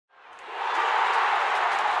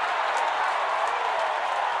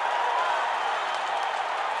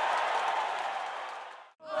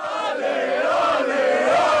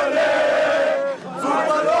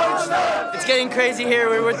crazy here.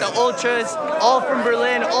 We're with the Ultras, all from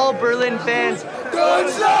Berlin, all Berlin fans.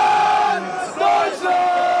 Deutschland!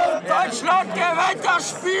 Deutschland! Deutschland gewinnt das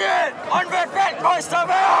Spiel und wird Weltmeister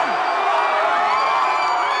werden!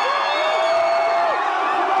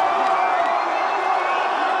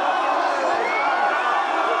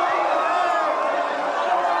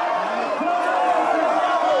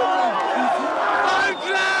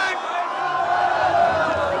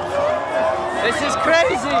 This is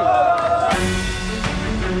crazy!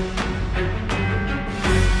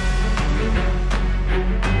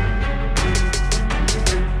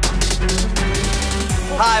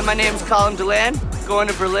 Hi, my name's Colin Delan. Going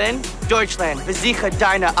to Berlin. Deutschland, versichere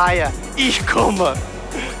deine Eier. Ich komme.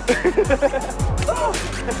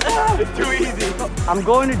 It's too easy. I'm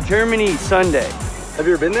going to Germany Sunday. Have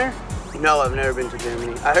you ever been there? No, I've never been to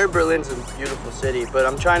Germany. I heard Berlin's a beautiful city, but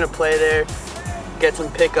I'm trying to play there, get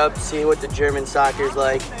some pickups, see what the German soccer's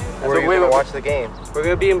like. Where are you gonna watch the game? We're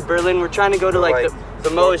gonna be in Berlin. We're trying to go to like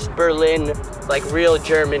the most Berlin, like real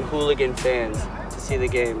German hooligan fans to see the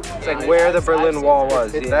game. It's like where the Berlin Wall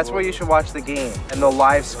was. That's where you should watch the game. And they'll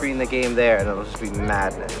live screen the game there and it'll just be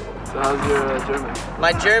madness. So how's your German?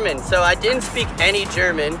 My German, so I didn't speak any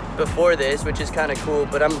German before this, which is kind of cool,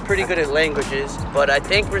 but I'm pretty good at languages. But I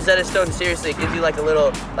think Rosetta Stone, seriously, it gives you like a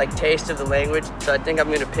little taste of the language, so I think I'm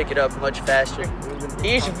gonna pick it up much faster.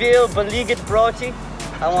 Ich will billiget Broti.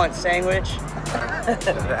 I want sandwich.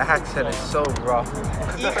 The accent is so rough.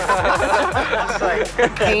 It's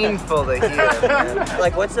like painful to hear, man.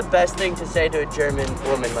 Like, what's the best thing to say to a German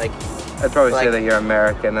woman? Like, I'd probably say that you're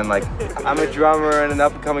American and like, I'm a drummer in an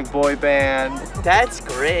up-and-coming boy band. That's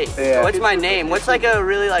great. Yeah. What's my name? What's like a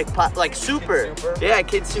really like pop, like Super? Yeah,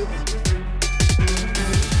 KidSuper.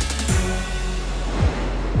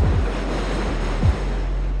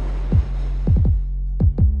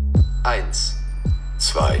 Eins,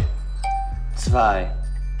 zwei, Zwei,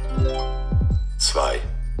 zwei,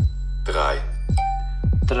 drei.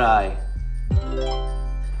 drei.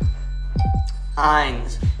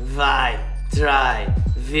 Eins, zwei, drei,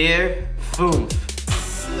 vier, fünf.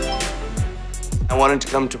 I wanted to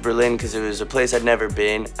come to Berlin because it was a place I'd never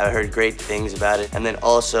been. I heard great things about it. And then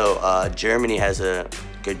also, Germany has a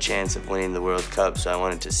good chance of winning the World Cup, so I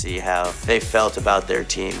wanted to see how they felt about their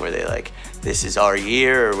team. Were they like, this is our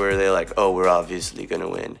year, or were they like, oh, we're obviously gonna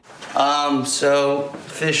win? So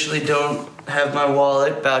officially don't have my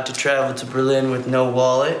wallet, about to travel to Berlin with no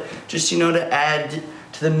wallet. Just, you know, to add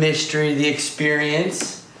to the mystery, the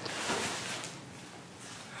experience.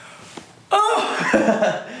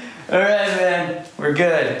 Oh! All right, man, we're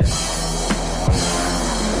good.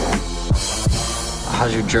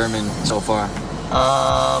 How's your German so far?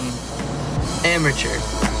 Amateur.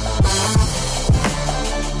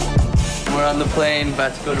 We're on the plane,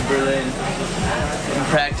 about to go to Berlin. I'm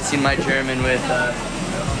practicing my German with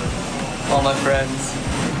all my friends.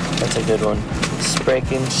 That's a good one.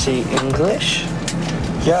 Sprechen Sie English?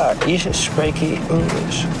 Ja, ich spreche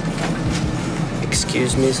English.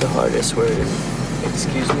 Excuse me is the hardest word.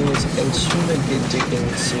 Excuse me is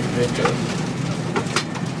entschuldigen Sie bitte.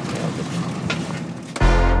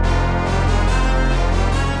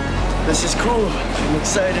 This is cool. I'm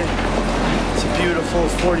excited. It's a beautiful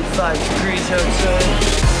 45 degrees outside.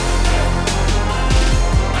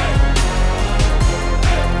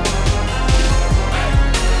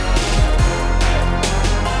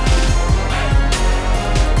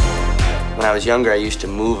 When I was younger, I used to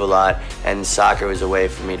move a lot, and soccer was a way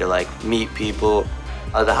for me to like meet people.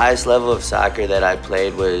 The highest level of soccer that I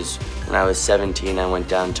played was when I was 17. I went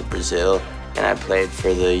down to Brazil, and I played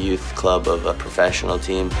for the youth club of a professional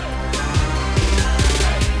team.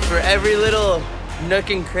 For every little nook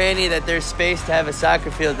and cranny that there's space to have a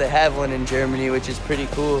soccer field, they have one in Germany, which is pretty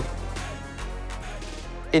cool.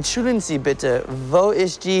 Entschuldigen Sie bitte, wo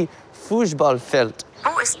ist die Fußballfeld?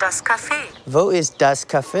 Wo ist das Café? Wo ist das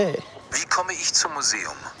Café? Wie komme ich zum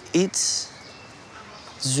Museum? It's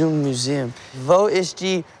zum Museum. Wo ist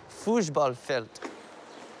die Fußballfeld?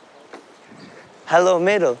 Hallo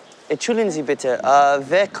Mädel, entschuldigen Sie bitte,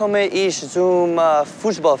 wer komme ich zum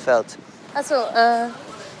Fußballfeld? Achso,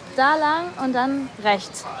 da lang und dann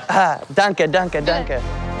rechts. Ah, danke, danke, danke.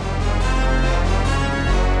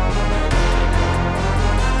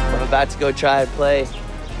 I'm about to go try and play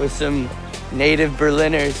with some native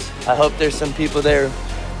Berliners. I hope there's some people there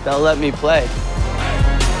that'll let me play.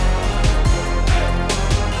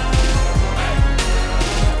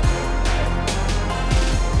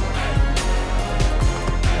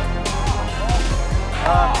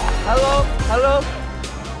 Hallo, hallo.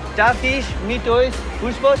 Darf ich mit euch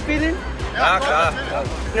Fußball spielen? Ja, klar.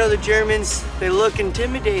 You know, the Germans, they look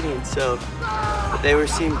intimidating, so they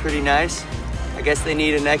seem pretty nice. I guess they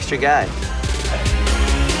need an extra guy.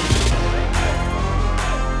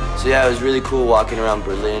 So yeah, it was really cool walking around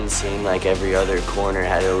Berlin, seeing like every other corner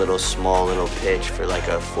had a small little pitch for like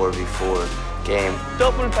a 4v4 game.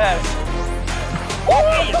 Doppelpass.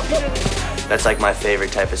 That's like my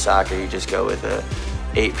favorite type of soccer. You just go with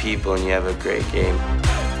 8 people and you have a great game.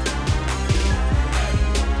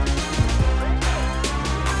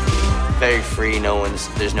 Very free,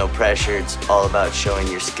 there's no pressure. It's all about showing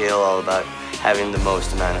your skill, all about having the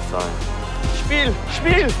most amount of fun.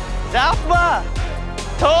 Spiel, Safma,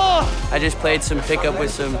 Tor. I just played some pickup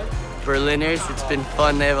with some Berliners. It's been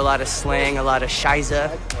fun. They have a lot of slang, a lot of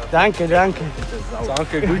Scheiße. Danke. Danke,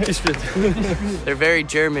 gut gespielt. They're very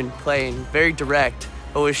German playing, very direct,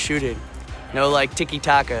 always shooting. No like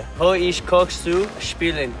tiki-taka. Wo ich guckst du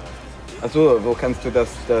spielen? Also, wo kannst du das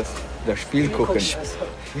Spiel gucken?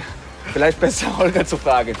 Vielleicht besser Holger zu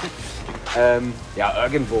fragen. Ja,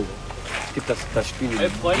 irgendwo gibt das Spiel in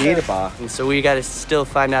jede Bar. And so we gotta still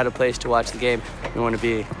find out a place to watch the game. We want to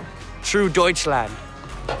be true Deutschland.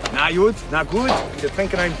 Na gut. Wir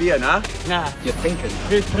trinken ein Bier, na? Na, Wir trinken.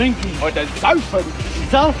 wir trinken. Und dann saufen.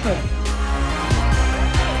 Saufen.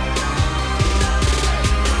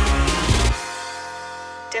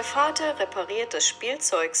 Der Vater repariert das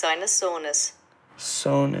Spielzeug seines Sohnes.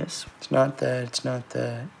 Sonus. It's not that.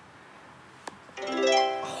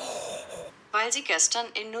 Weil sie gestern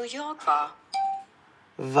in New York war.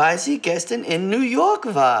 Weil sie gestern in New York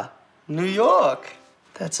war. New York.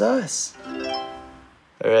 That's us.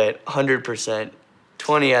 All right, 100%.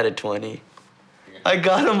 20 out of 20. I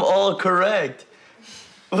got them all correct.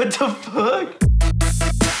 What the fuck?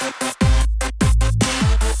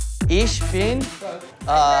 Ich bin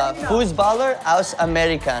Fußballer aus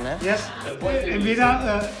Amerika, ne? Yes.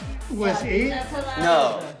 Entweder USA,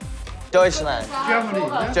 No. Deutschland. Germany.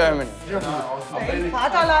 Ne? Germany.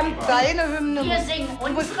 Vaterland, deine Hymne. Wir singen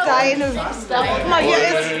Du musst deine Hymne. Guck mal, hier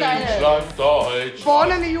ist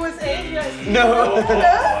Born in the USA. Hier ist No.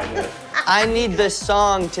 I need the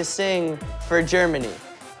song to sing for Germany.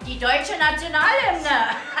 Die deutsche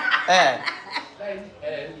Nationalhymne.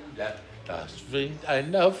 Das winkt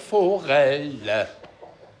eine Forelle.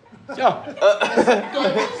 Ja.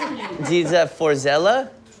 Diese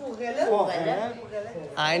Forelle?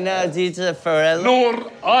 Eine diese Forelle?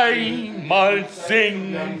 Nur einmal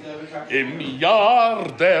singen im Jahr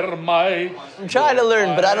der Mai. I'm trying to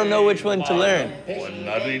learn, but I don't know which one to learn.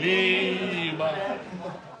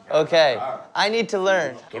 Okay, I need to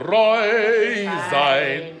learn. Treu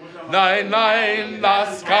sein, nein,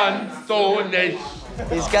 das kannst du nicht.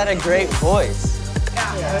 He's got a great voice.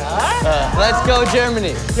 Let's go,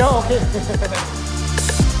 Germany. Ja, okay.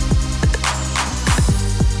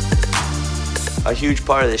 A huge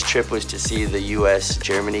part of this trip was to see the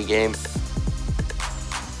US-Germany game.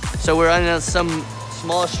 So we're on some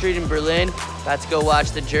small street in Berlin, about to go watch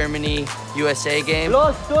the Germany-USA game.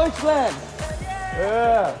 Los Deutschland.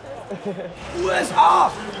 Yeah. USA!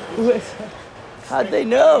 How'd they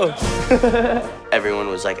know? Everyone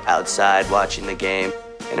was like outside watching the game,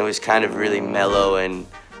 and it was kind of really mellow and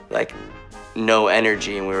like no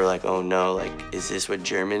energy, and we were like, oh no, like, is this what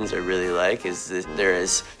Germans are really like? They're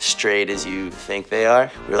as straight as you think they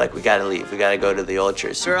are? We were like, we gotta leave, we gotta go to the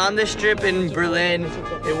ultras. We're on this trip in Berlin.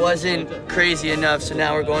 It wasn't crazy enough, so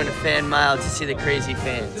now we're going to Fan Mile to see the crazy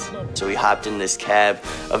fans. So we hopped in this cab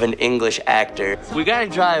of an English actor. We gotta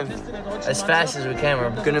drive as fast as we can,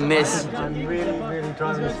 we're gonna miss. I'm really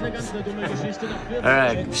driving this. All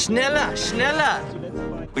right, schneller.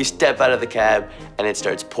 We step out of the cab and it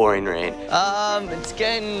starts pouring rain. It's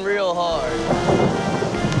getting real hard.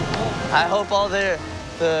 I hope all the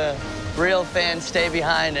real fans stay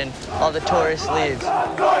behind and all the tourists leave.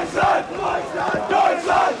 Deutschland!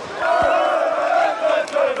 Deutschland!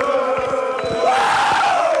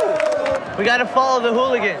 We gotta follow the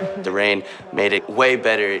hooligan. The rain made it way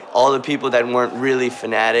better. All the people that weren't really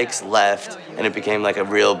fanatics left, and it became like a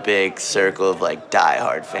real big circle of like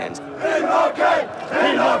die-hard fans.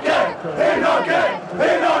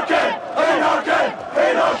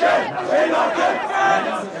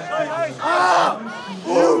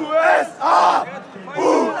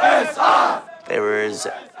 There was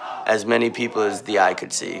as many people as the eye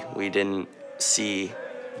could see. We didn't see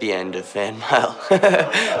the end of Fan Mile.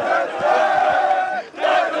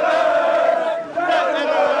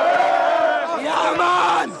 Ja,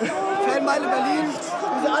 Mann! Fanmeile Berlin.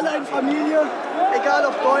 Wir sind alle eine Familie. Egal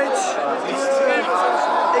ob Deutsch.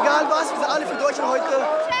 Egal was, wir sind alle für Deutschland heute.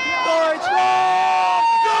 Deutschland!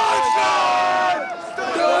 Deutschland!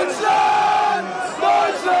 Deutschland!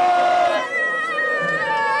 Deutschland!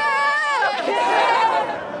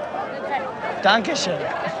 Dankeschön.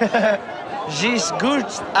 siehst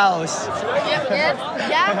gut aus. Jetzt?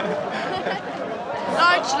 Ja?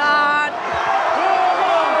 Deutschland!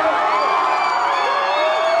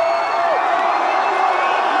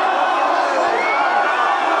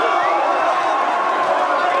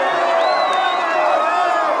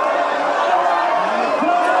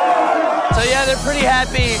 So yeah, they're pretty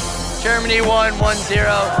happy. Germany won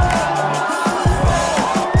 1-0.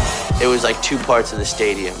 It was like two parts of the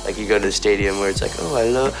stadium. Like you go to the stadium where it's like, oh,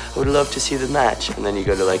 I would love to see the match. And then you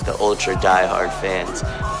go to like the ultra diehard fans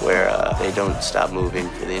where they don't stop moving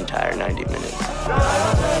for the entire 90 minutes.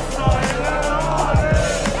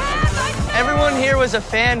 Everyone here was a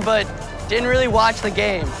fan, but didn't really watch the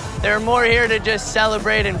game. They were more here to just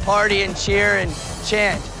celebrate and party and cheer and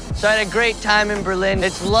chant. So I had a great time in Berlin.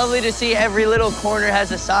 It's lovely to see every little corner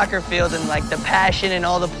has a soccer field and like the passion and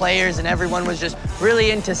all the players and everyone was just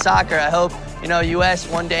really into soccer. I hope, you know, US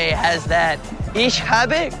one day has that. Ich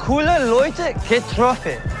habe coole Leute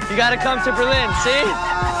getroffen. You gotta come to Berlin, see?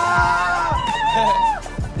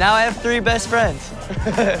 Now I have 3 best friends.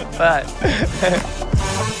 Bye.